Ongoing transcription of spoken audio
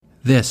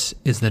This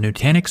is the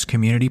Nutanix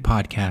Community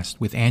Podcast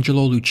with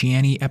Angelo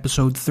Luciani,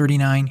 episode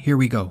 39. Here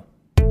we go.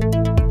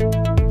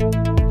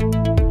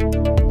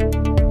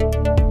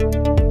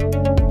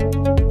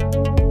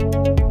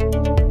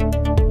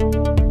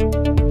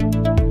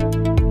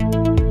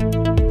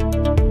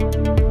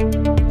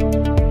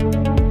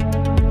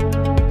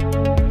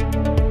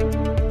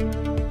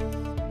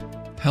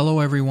 Hello,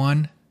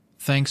 everyone.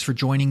 Thanks for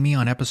joining me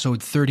on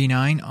episode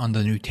 39 on the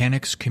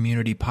Nutanix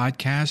Community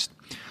Podcast.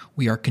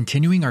 We are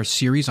continuing our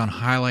series on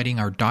highlighting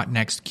our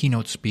 .next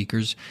keynote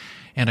speakers,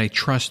 and I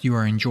trust you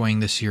are enjoying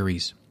the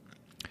series.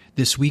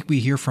 This week we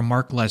hear from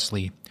Mark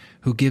Leslie,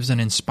 who gives an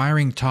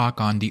inspiring talk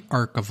on the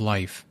arc of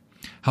life,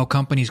 how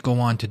companies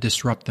go on to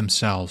disrupt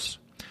themselves.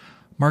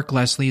 Mark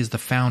Leslie is the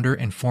founder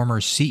and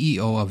former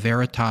CEO of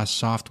Veritas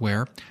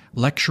Software,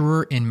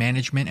 lecturer in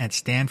management at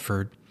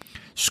Stanford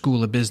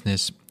School of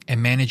Business,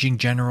 and managing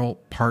general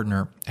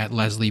partner at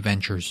Leslie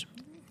Ventures.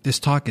 This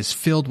talk is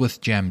filled with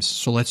gems,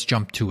 so let's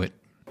jump to it.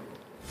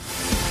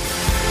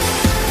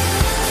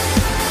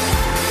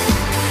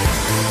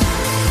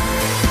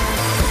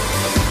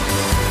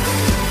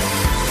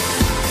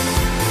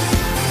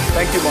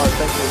 Thank you, Mark.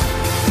 Thank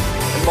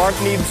you. And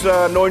Mark needs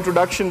no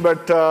introduction,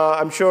 but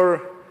I'm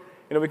sure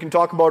we can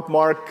talk about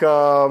Mark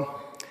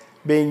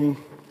being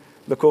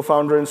the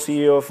co-founder and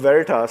CEO of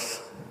Veritas,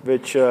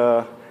 which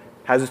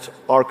has its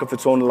arc of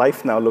its own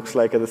life now, looks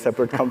like, as a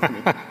separate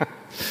company.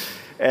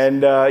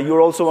 And you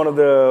were also one of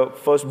the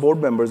first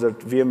board members at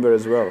VMware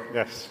as well.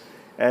 Yes.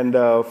 And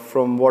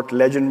from what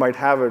legend might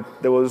have it,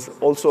 there was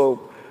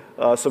also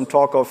some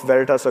talk of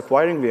Veritas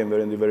acquiring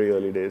VMware in the very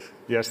early days.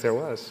 Yes, there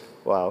was.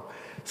 Wow.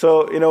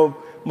 So,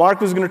 Mark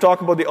was going to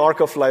talk about the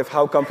arc of life,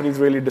 how companies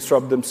really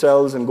disrupt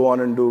themselves and go on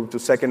and do to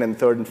second and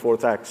third and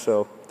fourth acts.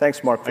 So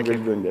thanks, Mark, for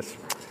doing this.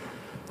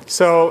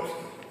 So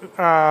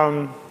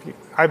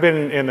I've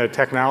been in the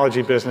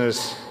technology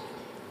business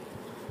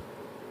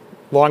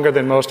longer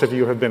than most of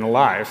you have been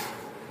alive.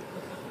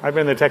 I've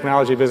been in the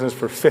technology business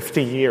for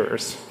 50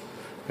 years.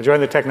 I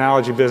joined the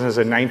technology business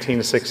in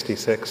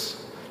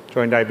 1966,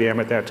 joined IBM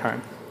at that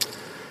time.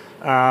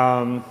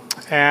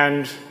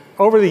 And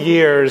over the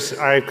years,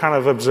 I kind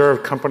of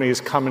observed companies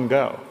come and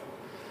go.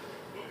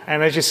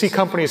 And as you see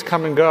companies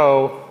come and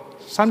go,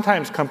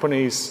 sometimes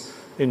companies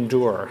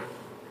endure.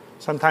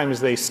 Sometimes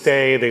they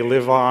stay, they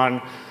live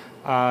on.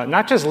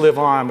 Not just live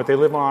on, but they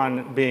live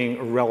on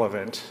being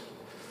relevant.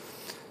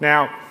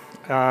 Now,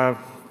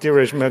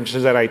 Dheeraj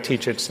mentions that I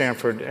teach at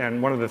Stanford,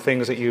 and one of the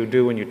things that you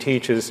do when you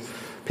teach is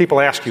people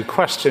ask you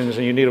questions,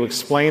 and you need to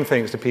explain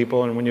things to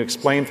people, and when you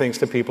explain things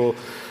to people,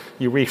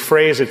 you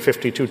rephrase it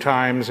 52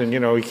 times, and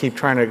you keep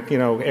trying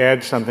to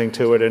add something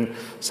to it, and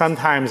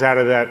sometimes out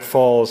of that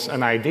falls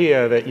an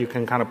idea that you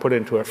can kind of put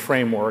into a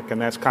framework, and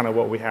that's kind of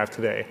what we have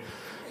today.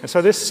 And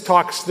so this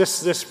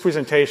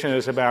presentation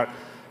is about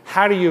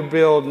how do you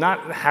build,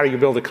 not how do you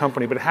build a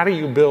company, but how do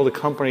you build a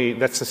company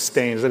that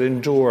sustains, that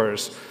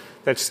endures,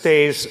 that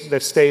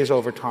stays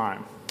over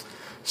time.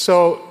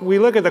 So we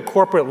look at the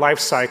corporate life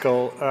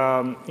cycle.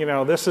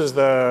 This is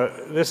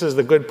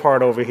the good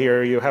part over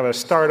here. You have a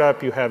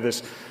startup. You have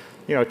this,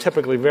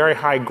 typically very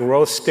high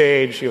growth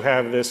stage. You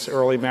have this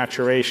early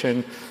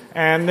maturation,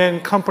 and then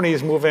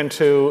companies move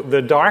into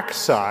the dark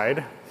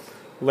side,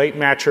 late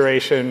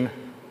maturation,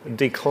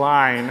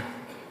 decline,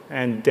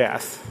 and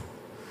death.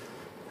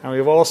 And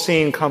we've all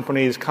seen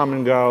companies come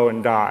and go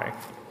and die.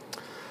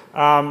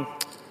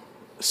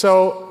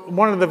 So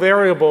one of the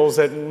variables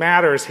that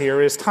matters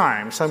here is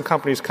time. Some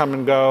companies come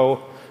and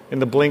go in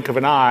the blink of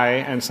an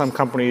eye, and some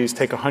companies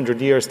take 100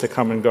 years to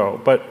come and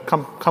go. But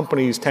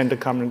companies tend to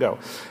come and go.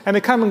 And they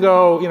come and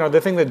go,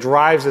 the thing that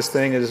drives this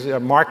thing is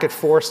market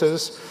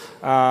forces.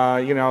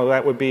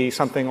 That would be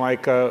something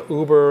like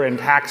Uber and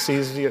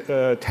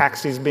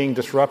taxis being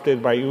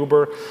disrupted by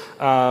Uber.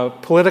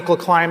 Political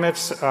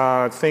climates,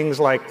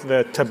 things like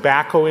the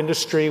tobacco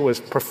industry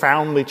was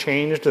profoundly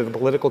changed to the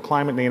political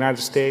climate in the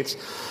United States.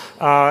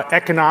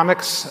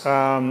 Economics,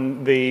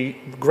 the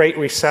Great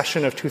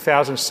Recession of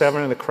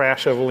 2007 and the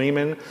crash of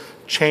Lehman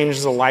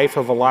changed the life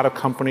of a lot of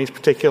companies,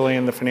 particularly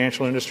in the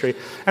financial industry.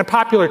 And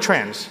popular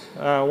trends.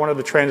 One of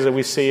the trends that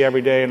we see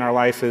every day in our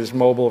life is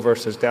mobile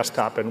versus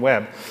desktop and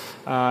web.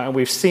 And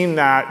we've seen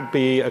that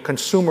be a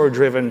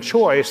consumer-driven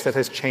choice that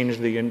has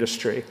changed the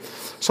industry.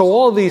 So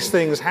all of these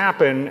things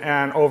happen,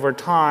 and over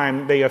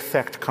time, they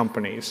affect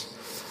companies.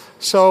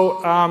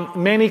 So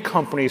many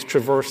companies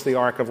traverse the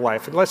arc of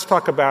life. Let's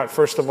talk about,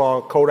 first of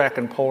all, Kodak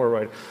and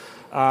Polaroid.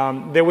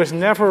 There was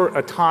never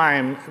a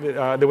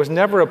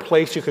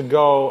place you could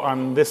go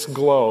on this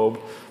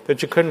globe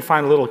that you couldn't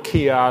find a little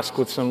kiosk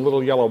with some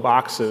little yellow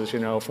boxes,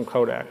 from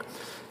Kodak.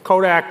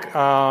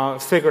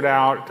 Kodak figured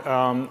out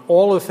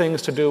all the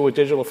things to do with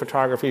digital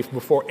photography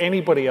before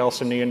anybody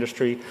else in the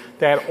industry.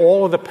 They had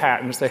all of the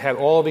patents, they had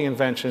all the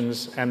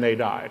inventions, and they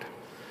died.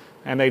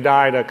 And they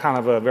died a kind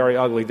of a very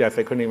ugly death.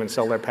 They couldn't even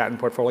sell their patent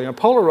portfolio. And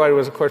Polaroid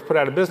was, of course, put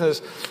out of business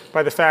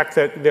by the fact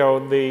that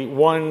the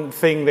one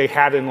thing they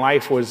had in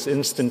life was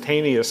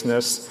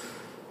instantaneousness,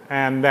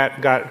 and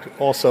that got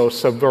also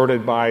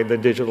subverted by the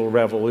digital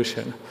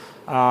revolution.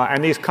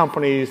 And these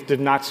companies did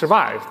not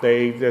survive.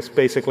 They just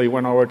basically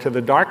went over to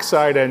the dark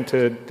side and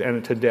to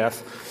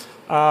death.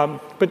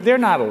 But they're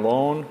not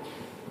alone.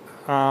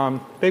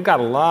 They've got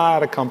a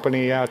lot of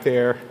company out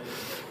there.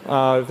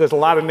 There's a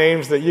lot of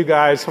names that you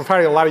guys,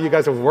 probably a lot of you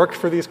guys have worked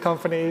for these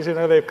companies.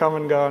 They've come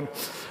and gone.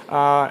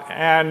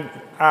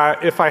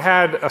 If I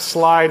had a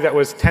slide that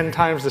was 10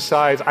 times the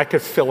size, I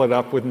could fill it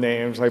up with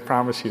names. I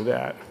promise you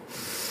that.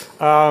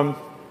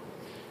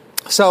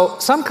 So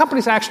some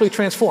companies actually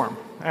transform.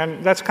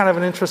 And that's kind of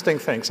an interesting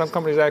thing. Some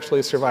companies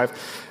actually survive.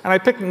 And I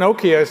picked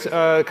Nokia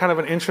as kind of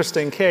an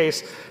interesting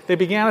case. They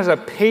began as a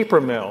paper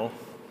mill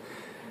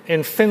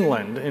in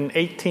Finland in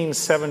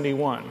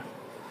 1871.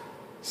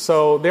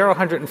 So they're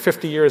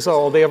 150 years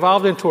old. They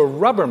evolved into a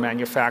rubber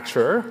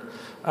manufacturer.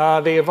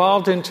 They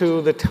evolved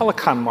into the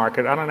telecom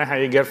market. I don't know how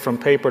you get from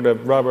paper to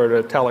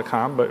rubber to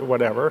telecom, but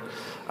whatever.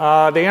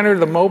 They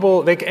entered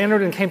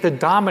and came to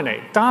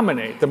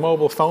dominate the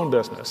mobile phone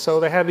business. So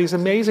they had these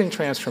amazing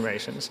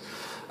transformations.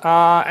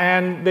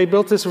 And they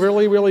built this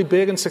really, really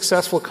big and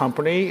successful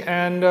company.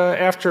 And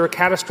after a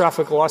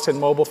catastrophic loss in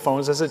mobile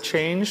phones, as it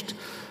changed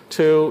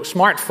to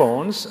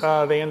smartphones,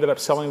 they ended up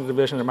selling the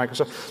division to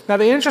Microsoft. Now,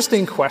 the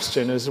interesting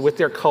question is with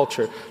their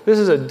culture. This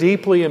is a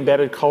deeply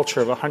embedded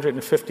culture of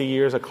 150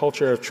 years, a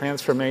culture of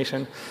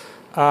transformation.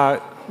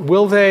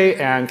 Will they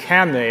and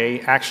can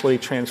they actually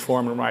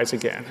transform and rise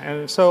again?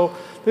 And so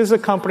this is a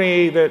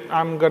company that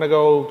I'm going to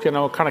go,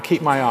 kind of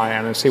keep my eye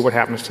on and see what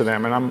happens to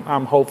them. And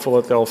I'm hopeful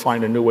that they'll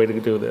find a new way to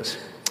do this.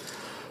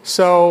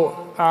 So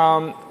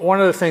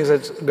one of the things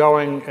that's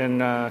going, and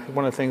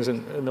one of the things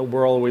in the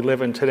world we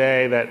live in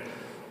today, that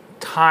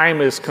time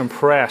is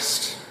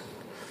compressed.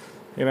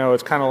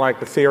 It's kind of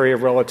like the theory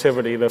of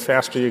relativity. The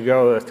faster you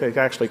go, it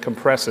actually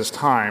compresses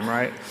time,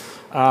 right?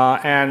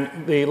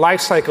 And the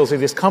life cycles of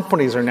these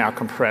companies are now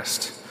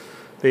compressed.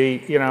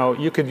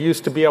 You could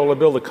used to be able to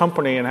build a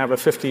company and have a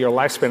 50-year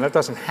lifespan. That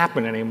doesn't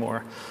happen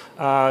anymore.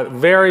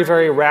 Very,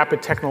 very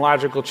rapid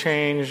technological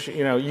change.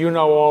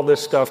 All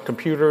this stuff: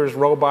 computers,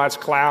 robots,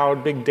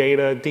 cloud, big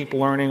data, deep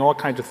learning, all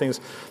kinds of things.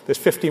 There's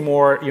 50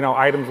 more,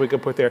 items we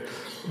could put there.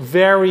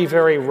 Very,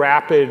 very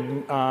rapid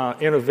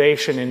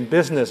innovation in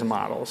business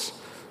models.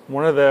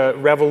 One of the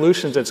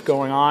revolutions that's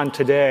going on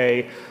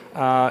today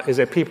is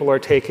that people are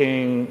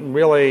taking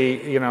really,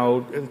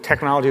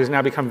 technology has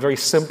now become very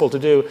simple to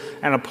do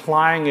and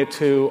applying it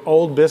to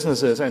old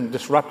businesses and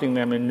disrupting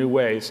them in new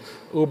ways.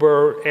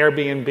 Uber,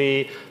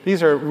 Airbnb,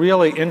 these are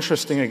really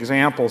interesting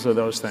examples of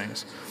those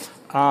things.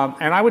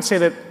 And I would say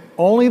that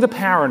only the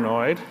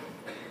paranoid,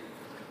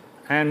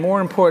 and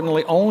more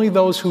importantly, only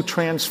those who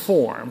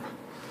transform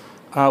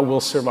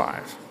will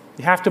survive.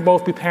 You have to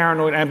both be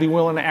paranoid and be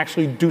willing to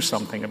actually do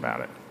something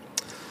about it.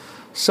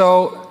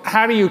 So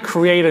how do you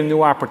create a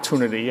new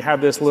opportunity? You have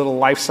this little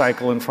life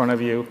cycle in front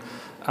of you,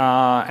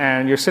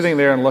 and you're sitting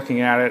there and looking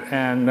at it,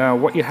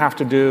 and what you have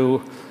to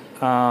do,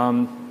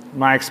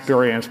 my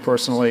experience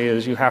personally,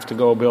 is you have to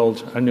go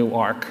build a new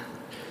arc.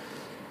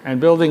 And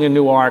building a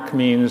new arc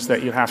means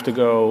that you have to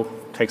go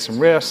take some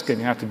risk, and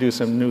you have to do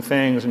some new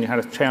things, and you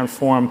have to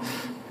transform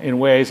in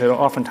ways that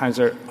oftentimes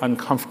are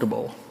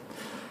uncomfortable.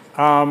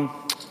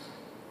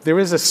 There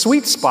is a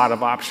sweet spot of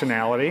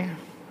optionality.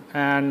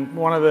 And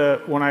when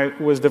I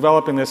was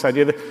developing this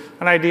idea,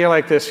 an idea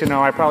like this,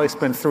 I probably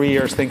spent 3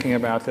 years thinking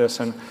about this.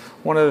 And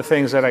one of the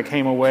things that I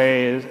came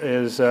away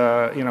is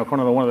one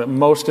of the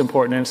most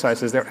important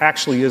insights is there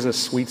actually is a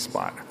sweet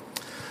spot.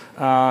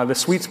 The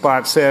sweet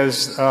spot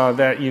says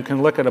that you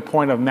can look at a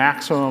point of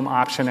maximum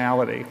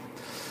optionality.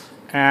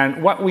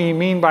 And what we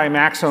mean by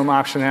maximum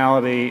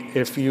optionality,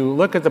 if you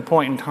look at the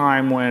point in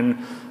time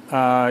when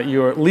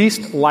you're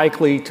least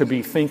likely to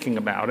be thinking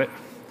about it,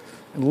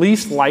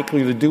 least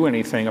likely to do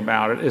anything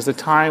about it, is the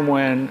time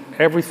when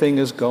everything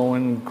is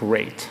going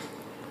great.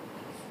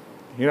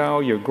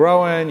 You're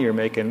growing, you're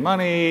making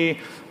money,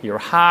 you're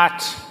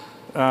hot.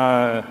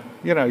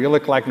 You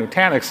look like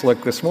Nutanix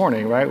looked this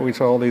morning, right? We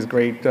saw all these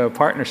great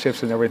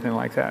partnerships and everything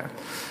like that.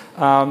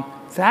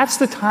 That's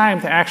the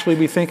time to actually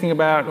be thinking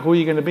about who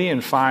you're going to be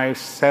in 5,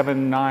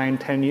 7, 9,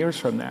 10 years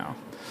from now.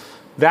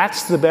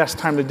 That's the best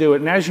time to do it.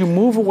 And as you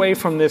move away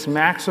from this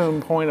maximum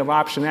point of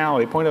maximum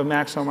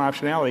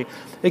optionality,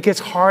 it gets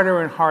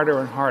harder and harder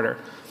and harder.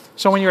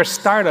 So when you're a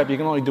startup, you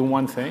can only do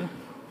one thing.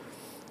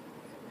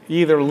 You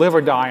either live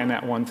or die in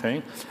that one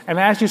thing. And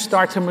as you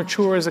start to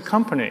mature as a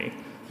company,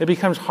 it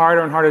becomes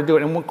harder and harder to do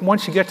it. And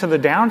once you get to the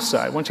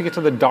downside, once you get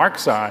to the dark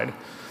side,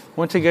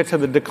 once you get to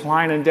the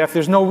decline and death,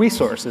 there's no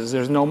resources.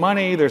 There's no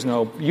money. There's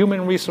no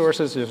human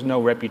resources. There's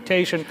no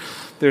reputation.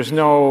 There's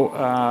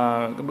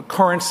no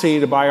currency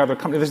to buy other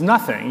companies. There's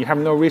nothing. You have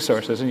no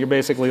resources, and you're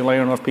basically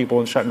laying off people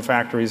and shutting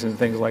factories and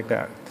things like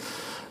that.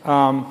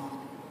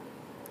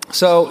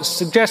 So a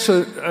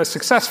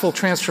successful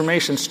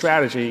transformation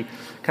strategy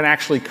can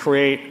actually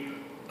create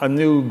a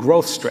new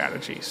growth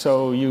strategy.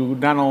 So you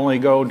not only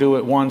go do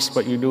it once,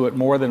 but you do it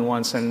more than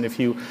once. And if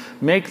you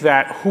make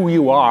that who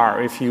you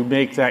are, if you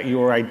make that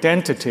your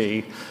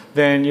identity,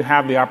 then you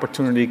have the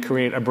opportunity to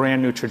create a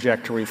brand new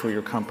trajectory for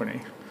your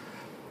company.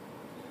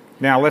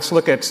 Now let's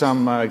look at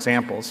some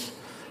examples.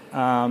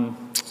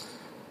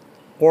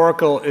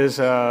 Oracle is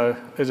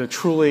a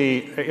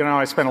truly,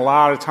 I spent a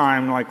lot of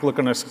time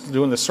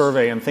doing the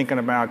survey and thinking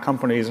about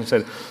companies and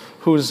said,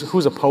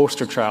 who's a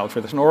poster child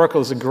for this? And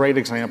Oracle is a great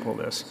example of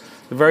this.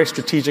 A very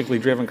strategically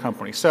driven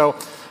company. So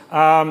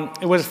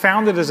it was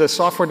founded as a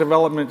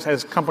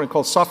company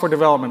called Software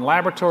Development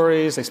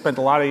Laboratories. They spent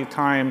a lot of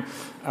time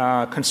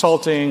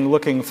consulting,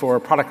 looking for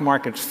product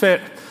market fit.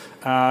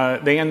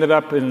 They ended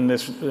up in the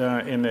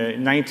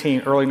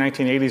early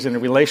 1980s in the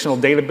relational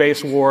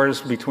database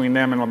wars between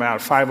them and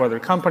about 5 other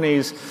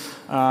companies.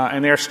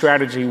 And their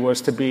strategy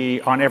was to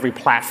be on every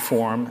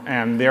platform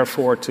and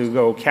therefore to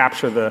go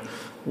capture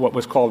what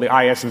was called the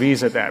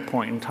ISVs at that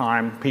point in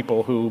time,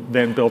 people who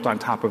then built on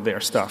top of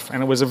their stuff.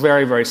 And it was a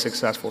very, very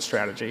successful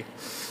strategy.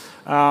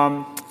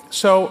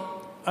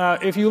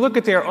 If you look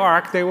at their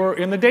arc, they were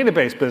in the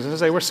database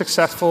business. They were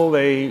successful.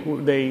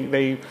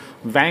 They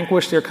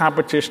vanquished their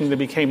competition. They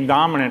became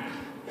dominant.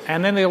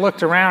 And then they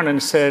looked around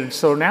and said,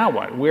 so now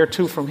what? Where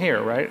to from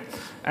here, right?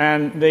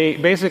 And they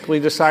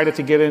basically decided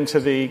to get into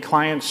the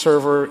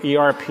client-server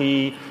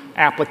ERP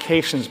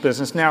applications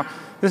business. Now,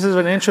 this is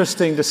an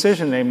interesting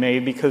decision they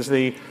made because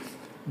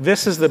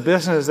this is the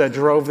business that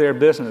drove their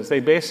business. They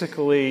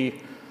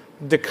basically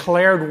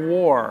declared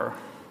war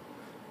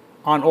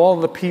on all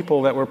the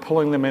people that were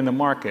pulling them in the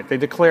market. They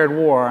declared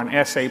war on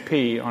SAP,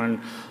 on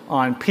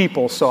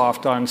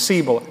PeopleSoft, on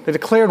Siebel. They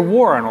declared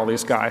war on all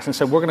these guys and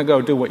said, we're going to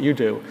go do what you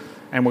do,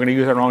 and we're going to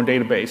use our own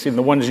database, even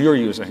the ones you're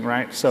using,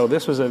 right? So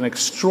this was an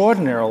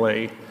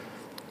extraordinarily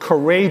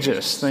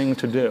courageous thing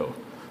to do.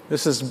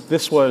 This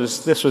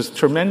was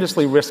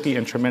tremendously risky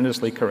and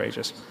tremendously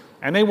courageous,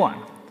 and they won.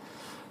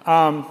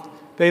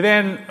 They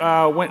then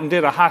went and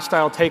did a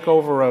hostile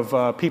takeover of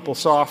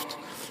PeopleSoft.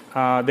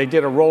 They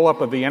did a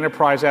roll-up of the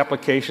enterprise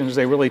applications.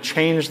 They really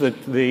changed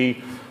the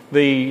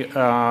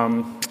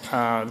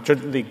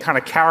kind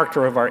of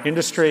character of our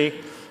industry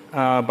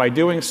by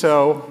doing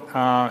so.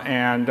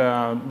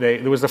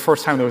 It was the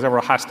first time there was ever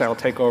a hostile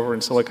takeover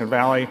in Silicon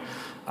Valley.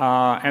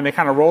 And they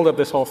kind of rolled up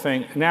this whole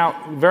thing. Now,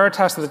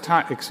 Oracle at the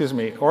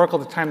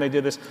time they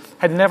did this,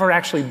 had never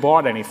actually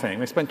bought anything.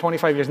 They spent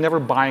 25 years never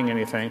buying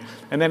anything.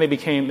 And then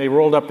they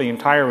rolled up the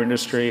entire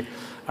industry.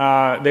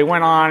 They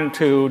went on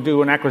to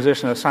do an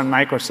acquisition of Sun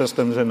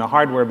Microsystems in the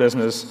hardware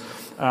business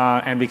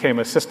and became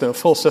a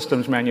full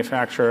systems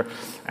manufacturer.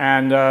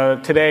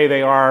 And today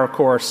they are, of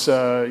course,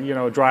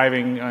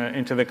 driving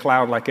into the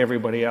cloud like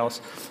everybody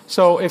else.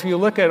 So if you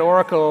look at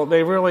Oracle,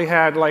 they really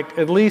had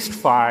at least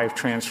 5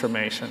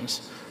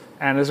 transformations.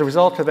 And as a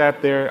result of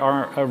that, they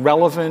are a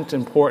relevant,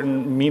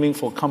 important,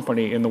 meaningful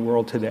company in the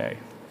world today.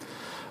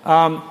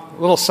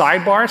 Little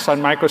sidebar,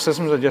 Sun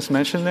Microsystems, I just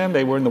mentioned them.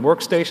 They were in the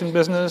workstation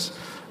business.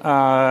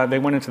 They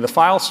went into the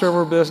file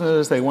server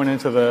business. They went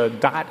into the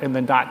dot and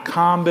the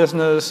 .com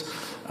business.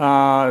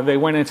 They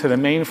went into the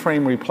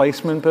mainframe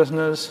replacement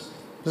business.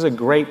 This is a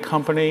great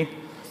company.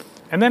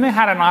 And then they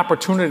had an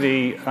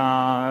opportunity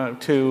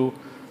to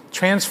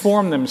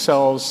transform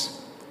themselves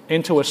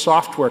into a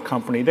software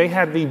company. They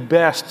had the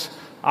best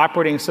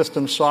operating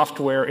system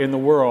software in the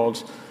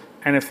world.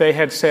 And if they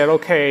had said,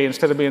 okay,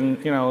 instead of being,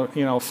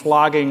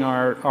 flogging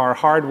our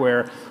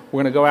hardware,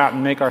 we're going to go out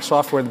and make our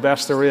software the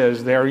best there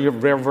is,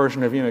 their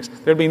version of Unix,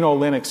 there'd be no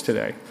Linux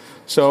today.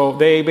 So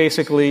they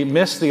basically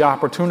missed the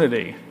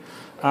opportunity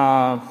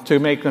to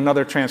make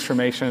another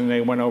transformation, and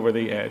they went over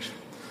the edge.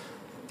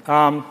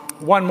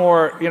 One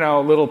more,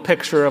 little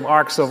picture of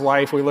arcs of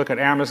life. We look at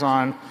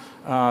Amazon,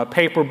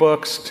 paper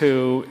books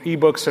to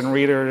ebooks and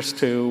readers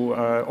to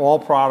all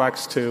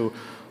products to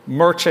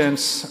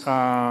merchants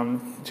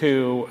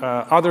to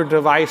other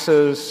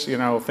devices,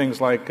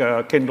 things like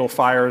Kindle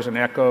Fires and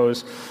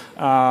Echoes,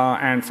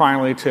 and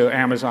finally to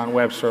Amazon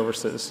Web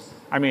Services.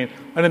 I mean,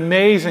 an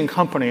amazing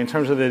company in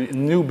terms of the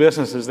new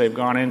businesses they've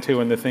gone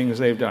into and the things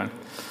they've done.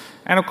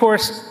 And of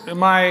course,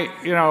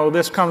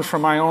 this comes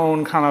from my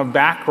own kind of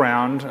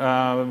background.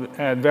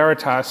 At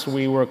Veritas,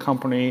 we were a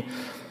company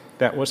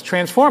that was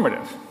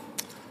transformative.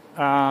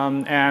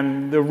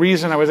 And the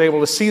reason I was able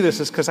to see this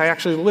is because I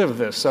actually lived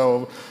this.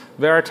 So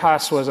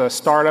Veritas was a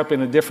startup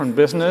in a different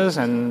business,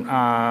 and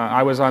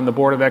I was on the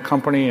board of that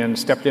company and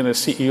stepped in as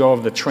CEO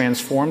of the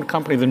transformed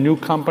company, the new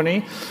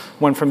company.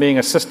 Went from being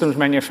a systems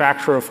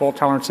manufacturer of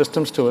fault-tolerant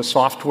systems to a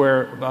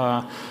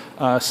software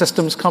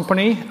systems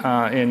company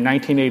in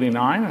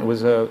 1989. It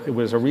was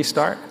a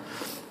restart.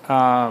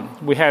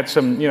 We had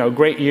some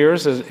great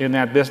years in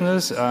that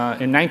business. In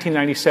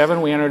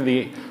 1997, we entered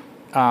the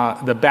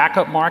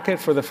backup market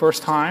for the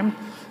first time.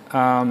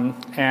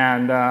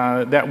 And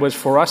that was,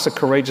 for us, a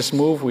courageous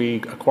move. We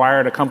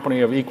acquired a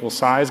company of equal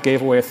size,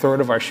 gave away a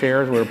third of our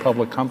shares. We were a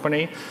public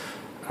company.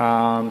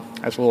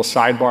 As a little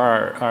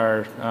sidebar,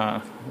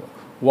 our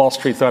Wall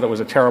Street thought it was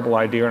a terrible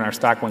idea, and our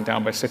stock went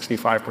down by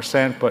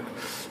 65%. But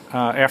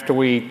after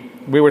we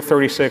were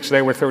 36,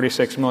 they were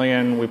 36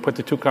 million. We put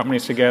the two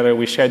companies together.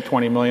 We shed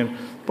 20 million.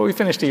 But we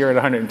finished the year at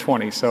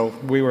 120, so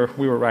we were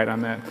right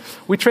on that.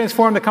 We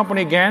transformed the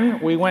company again.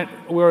 We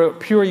were a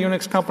pure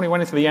Unix company,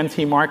 went into the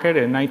NT market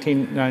in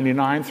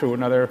 1999 through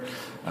another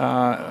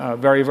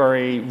very,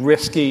 very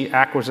risky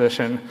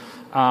acquisition.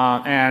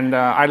 And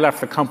I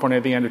left the company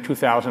at the end of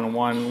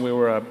 2001. We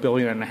were $1.5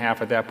 billion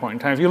at that point in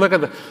time. If you look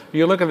at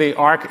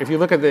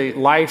the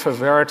life of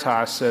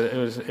Veritas,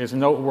 it's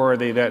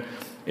noteworthy that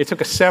it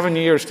took us 7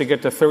 years to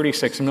get to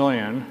 36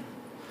 million.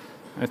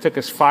 And it took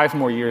us 5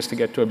 more years to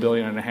get to $1.5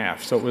 billion.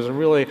 So it was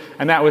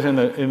and that was in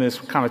this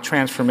kind of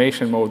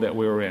transformation mode that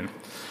we were in.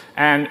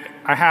 And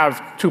I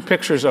have 2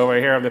 pictures over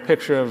here. The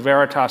picture of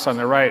Veritas on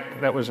the right,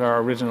 that was our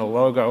original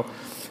logo.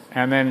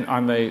 And then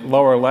on the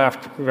lower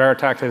left,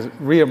 Veritas has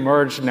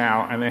reemerged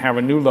now, and they have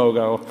a new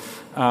logo.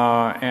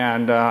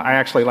 And I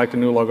actually like the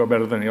new logo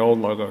better than the old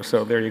logo.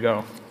 So there you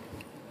go.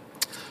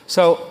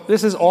 So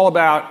this is all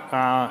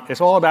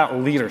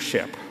about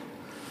leadership.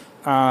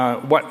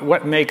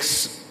 What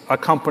makes a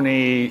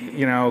company,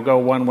 go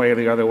one way or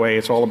the other way?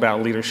 It's all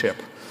about leadership.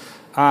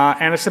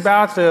 And it's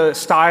about the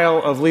style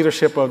of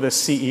leadership of the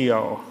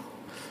CEO.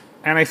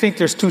 And I think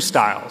there's 2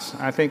 styles.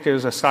 I think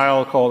there's a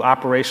style called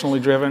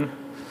operationally driven.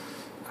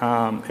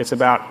 It's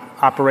about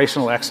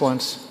operational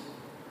excellence,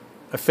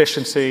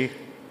 efficiency,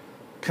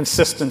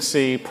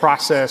 consistency,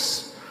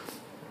 process,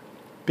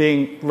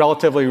 being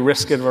relatively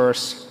risk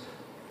adverse,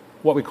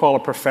 what we call a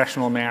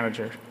professional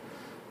manager.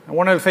 And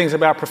one of the things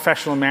about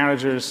professional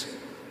managers,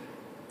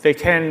 they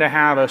tend to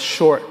have a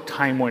short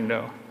time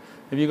window.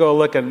 If you go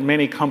look at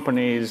many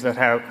companies that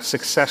have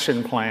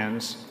succession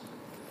plans,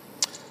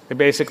 they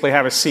basically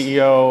have a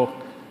CEO,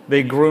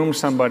 they groom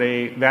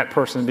somebody, that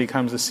person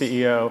becomes the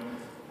CEO,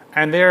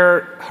 and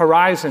their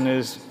horizon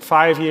is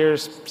 5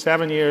 years,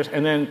 7 years,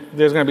 and then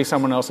there's going to be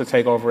someone else to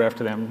take over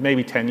after them,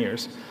 maybe 10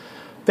 years.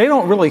 They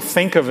don't really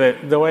think of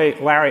it the way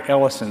Larry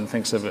Ellison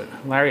thinks of it.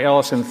 Larry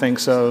Ellison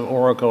thinks of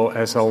Oracle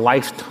as a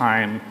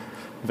lifetime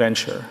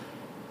venture.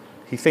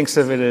 He thinks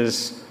of it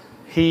as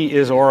he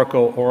is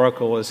Oracle,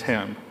 Oracle is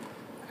him.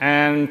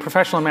 And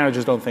professional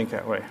managers don't think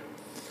that way.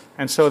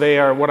 And so they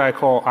are what I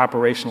call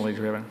operationally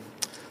driven.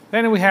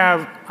 Then we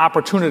have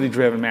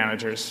opportunity-driven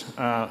managers,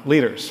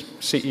 leaders,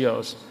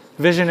 CEOs,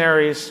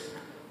 visionaries,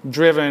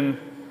 driven,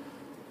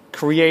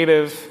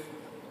 creative,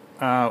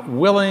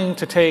 willing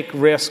to take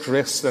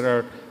risks that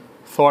are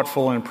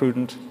thoughtful and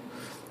prudent,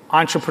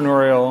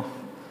 entrepreneurial,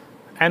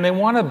 and they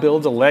want to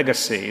build a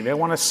legacy. They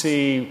want to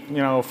see,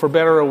 for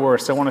better or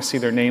worse, they want to see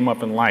their name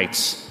up in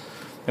lights.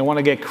 They want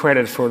to get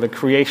credit for the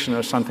creation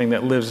of something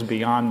that lives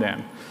beyond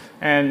them.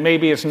 And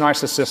maybe it's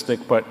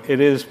narcissistic, but it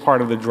is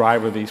part of the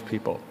drive of these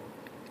people.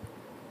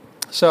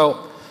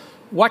 So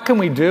what can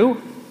we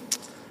do?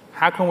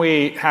 How can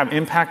we have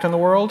impact in the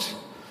world?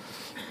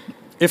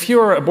 If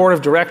you're a board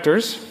of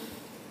directors,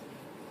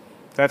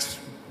 that's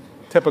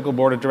typical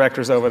board of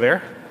directors over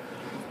there.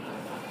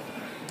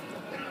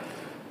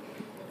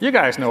 You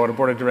guys know what a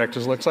board of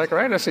directors looks like,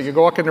 right? So you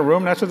go walk in the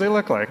room, that's what they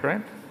look like,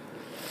 right?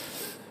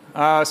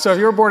 So if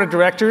you're a board of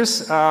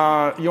directors,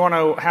 you want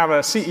to have a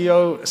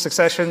CEO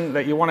succession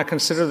that you want to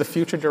consider the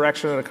future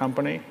direction of the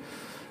company.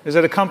 Is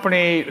it a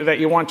company that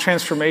you want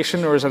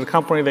transformation, or is it a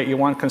company that you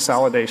want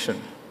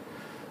consolidation?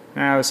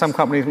 Now, some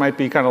companies might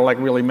be kind of like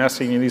really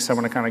messy, and you need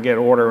someone to kind of get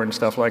order and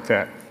stuff like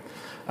that.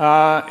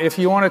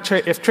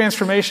 If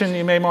transformation,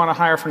 you may want to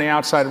hire from the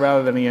outside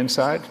rather than the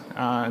inside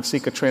and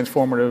seek a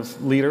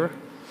transformative leader.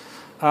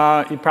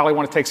 You probably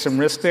want to take some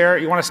risk there.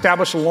 You want to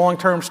establish a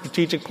long-term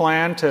strategic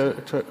plan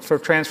for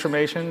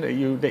transformation,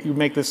 that you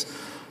make this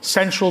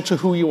central to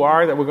who you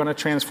are, that we're going to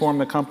transform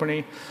the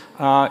company.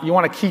 You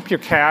want to keep your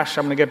cash.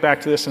 I'm going to get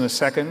back to this in a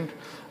second.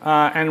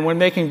 And when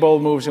making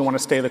bold moves, you want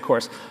to stay the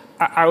course.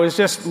 I was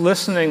just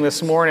listening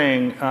this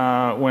morning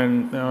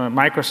when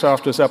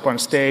Microsoft was up on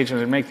stage, and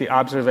they make the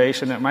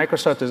observation that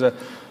Microsoft is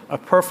a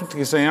perfect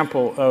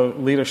example of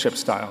leadership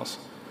styles.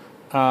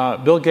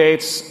 Bill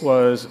Gates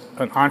was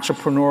an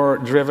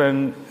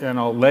entrepreneur-driven,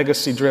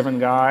 legacy-driven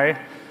guy.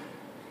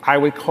 I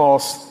would call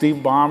Steve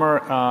Ballmer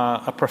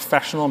a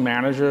professional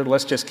manager.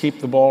 Let's just keep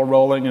the ball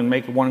rolling and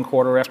make one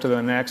quarter after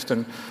the next.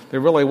 And there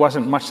really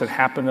wasn't much that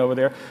happened over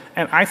there.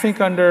 And I think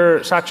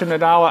under Satya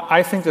Nadella,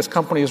 I think this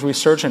company is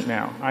resurgent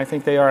now. I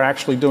think they are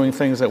actually doing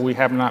things that we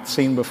have not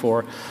seen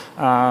before.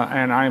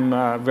 And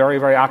I'm very,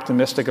 very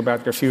optimistic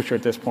about their future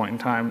at this point in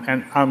time.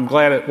 And I'm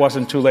glad it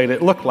wasn't too late.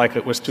 It looked like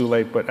it was too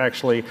late, but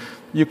actually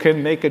you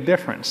can make a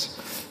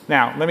difference.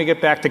 Now, let me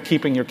get back to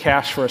keeping your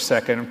cash for a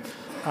second.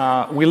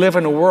 We live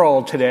in a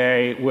world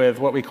today with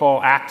what we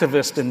call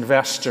activist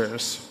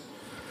investors.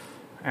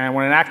 And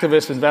when an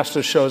activist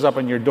investor shows up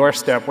on your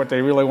doorstep, what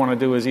they really want to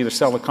do is either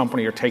sell the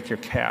company or take your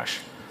cash.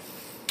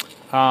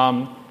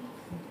 I'm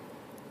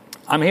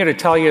here to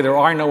tell you there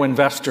are no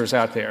investors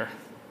out there.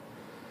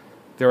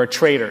 There are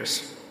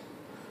traders.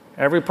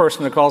 Every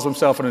person that calls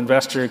himself an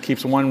investor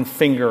keeps one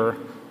finger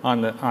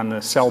on the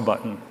sell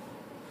button.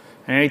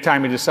 And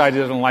anytime he decides he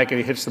doesn't like it,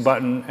 he hits the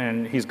button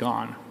and he's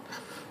gone.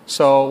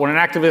 So when an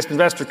activist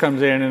investor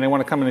comes in and they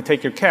want to come in and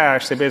take your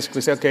cash, they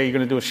basically say, okay, you're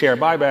going to do a share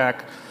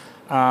buyback.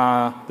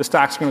 The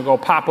stock's going to go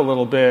pop a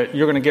little bit.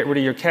 You're going to get rid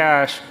of your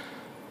cash.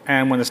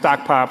 And when the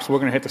stock pops, we're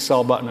going to hit the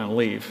sell button and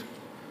leave.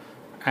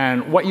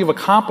 And what you've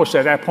accomplished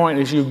at that point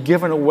is you've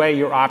given away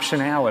your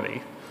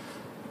optionality.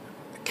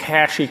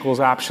 Cash equals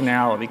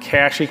optionality.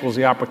 Cash equals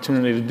the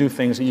opportunity to do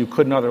things that you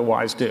couldn't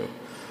otherwise do.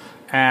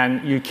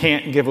 and you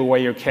can't give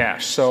away your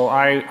cash. So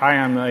I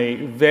am a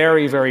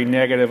very, very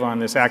negative on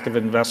this active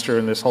investor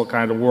in this whole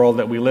kind of world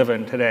that we live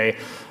in today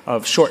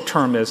of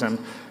short-termism.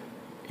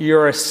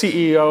 You're a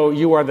CEO,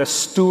 you are the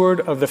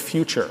steward of the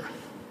future.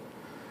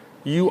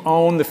 You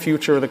own the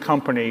future of the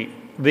company.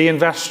 The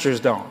investors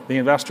don't. The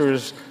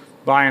investors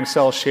buy and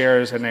sell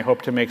shares and they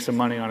hope to make some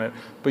money on it.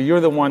 But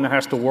you're the one that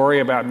has to worry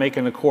about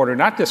making the quarter,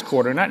 not this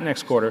quarter, not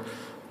next quarter.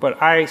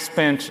 But I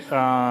spent,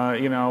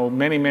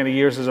 many, many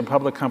years as a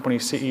public company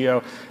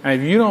CEO,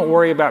 and if you don't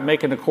worry about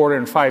making the quarter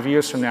in 5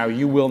 years from now,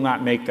 you will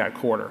not make that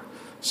quarter.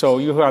 So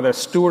you are the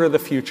steward of the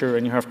future,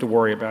 and you have to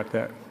worry about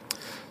that.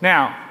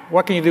 Now,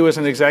 what can you do as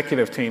an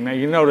executive team? Now,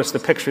 you notice the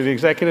picture of the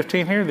executive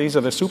team here? These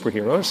are the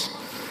superheroes.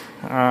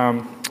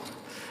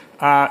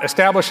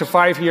 Establish a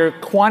 5-year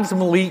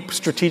quantum leap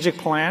strategic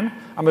plan.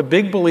 I'm a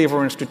big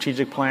believer in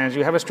strategic plans.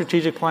 You have a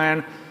strategic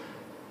plan,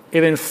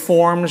 it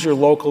informs your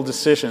local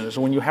decisions.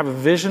 When you have a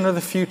vision of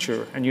the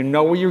future and you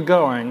know where you're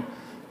going,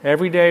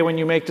 every day when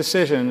you make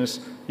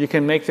decisions, you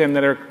can make them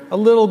that are a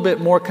little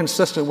bit more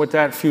consistent with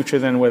that future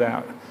than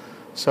without.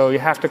 So you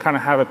have to kind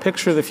of have a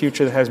picture of the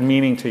future that has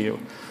meaning to you.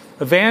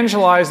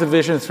 Evangelize the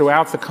vision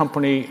throughout the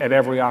company at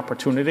every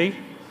opportunity.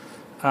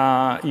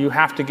 You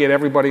have to get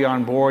everybody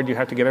on board. You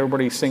have to get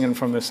everybody singing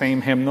from the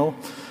same hymnal.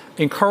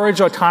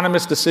 Encourage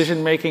autonomous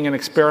decision-making and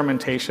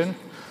experimentation.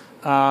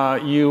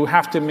 You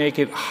have to make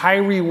it high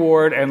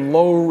reward and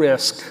low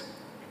risk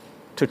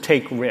to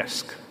take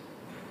risk.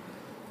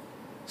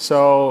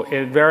 So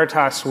at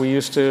Veritas, we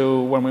used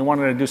to, when we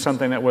wanted to do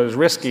something that was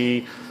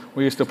risky,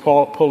 we used to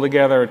pull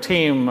together a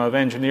team of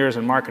engineers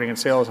and marketing and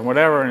sales and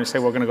whatever, and say,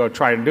 we're going to go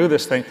try and do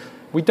this thing.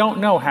 We don't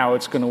know how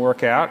it's going to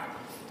work out.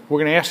 We're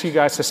going to ask you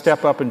guys to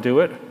step up and do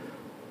it.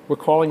 We're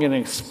calling it an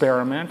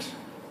experiment.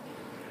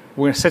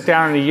 We're going to sit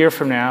down in a year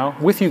from now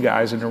with you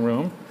guys in the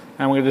room,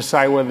 and we're going to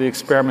decide whether the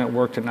experiment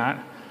worked or not.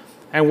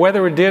 And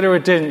whether it did or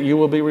it didn't, you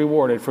will be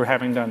rewarded for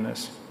having done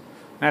this.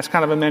 And that's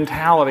kind of a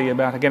mentality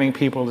about getting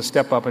people to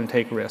step up and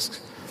take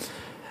risks.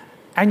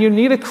 And you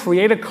need to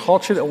create a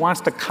culture that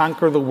wants to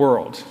conquer the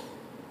world.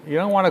 You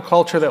don't want a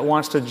culture that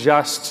wants to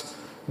just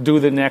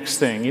do the next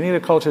thing. You need a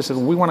culture that says,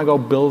 we want to go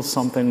build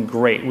something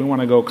great. We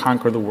want to go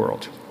conquer the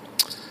world.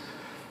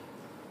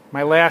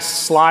 My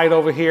last slide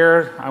over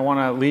here, I want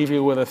to leave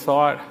you with a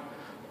thought.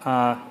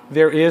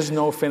 There is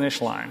no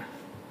finish line.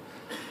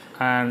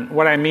 And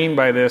what I mean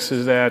by this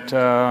is that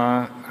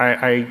I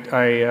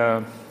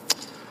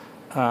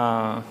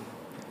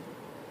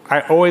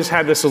always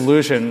had this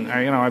illusion.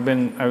 I've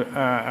been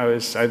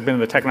in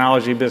the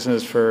technology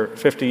business for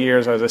 50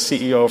 years. I was a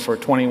CEO for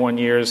 21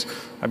 years.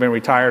 I've been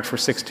retired for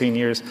 16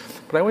 years.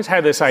 But I always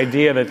had this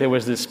idea that there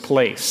was this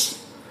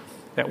place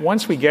that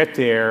once we get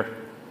there,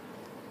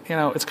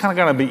 it's kind of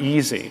going to be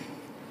easy.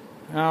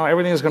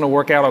 Everything's going to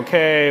work out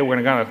okay.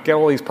 We're going to get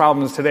all these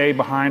problems today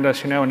behind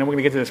us, and then we're going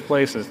to get to this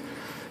place. It's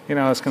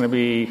going to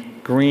be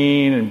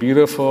green and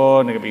beautiful,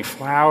 and there are going to be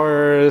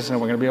flowers, and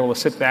we're going to be able to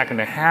sit back in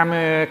the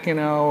hammock, we're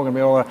going to be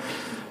able to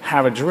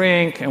have a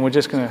drink, and we're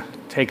just going to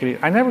take it easy.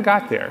 I never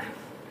got there.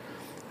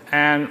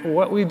 And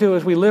what we do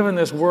is we live in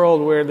this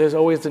world where there's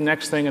always the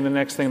next thing and the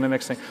next thing and the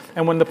next thing.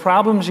 And when the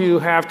problems you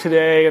have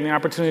today and the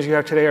opportunities you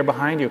have today are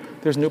behind you,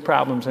 there's new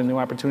problems and new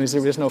opportunities.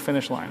 There is no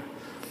finish line.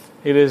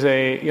 It is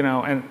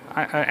and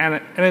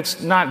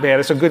it's not bad.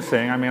 It's a good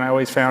thing. I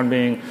always found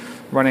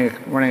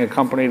running a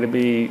company to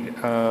be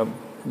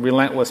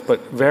relentless,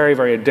 but very,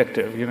 very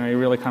addictive. You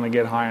really kind of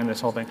get high on this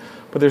whole thing.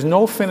 But there's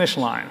no finish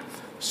line.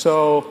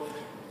 So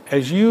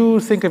as you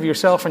think of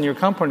yourself and your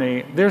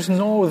company, there's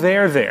no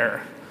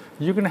there.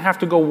 You're going to have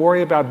to go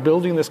worry about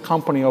building this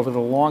company over the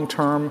long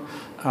term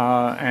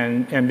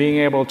and being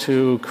able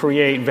to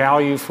create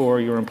value for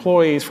your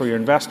employees, for your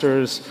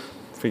investors,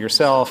 for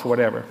yourself,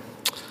 whatever.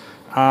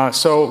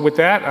 So with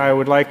that, I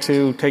would like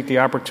to take the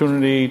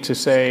opportunity to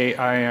say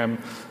I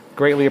am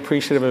greatly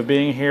appreciative of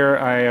being here.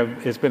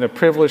 It's been a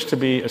privilege to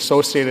be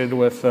associated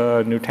with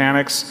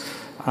Nutanix,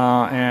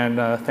 and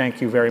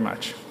thank you very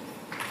much.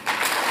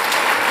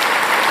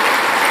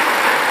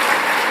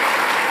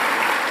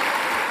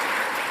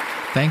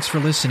 Thanks for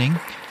listening.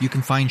 You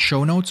can find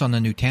show notes on the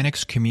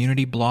Nutanix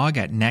community blog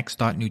at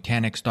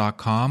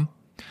next.nutanix.com.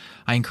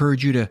 I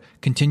encourage you to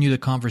continue the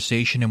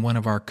conversation in one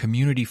of our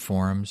community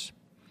forums,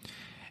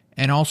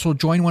 and also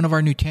join one of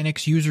our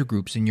Nutanix user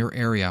groups in your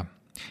area.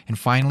 And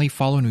finally,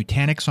 follow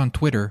Nutanix on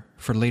Twitter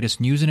for latest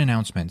news and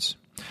announcements.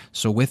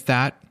 So with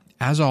that,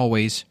 as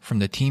always, from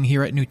the team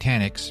here at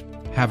Nutanix,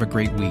 have a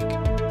great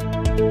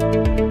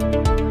week.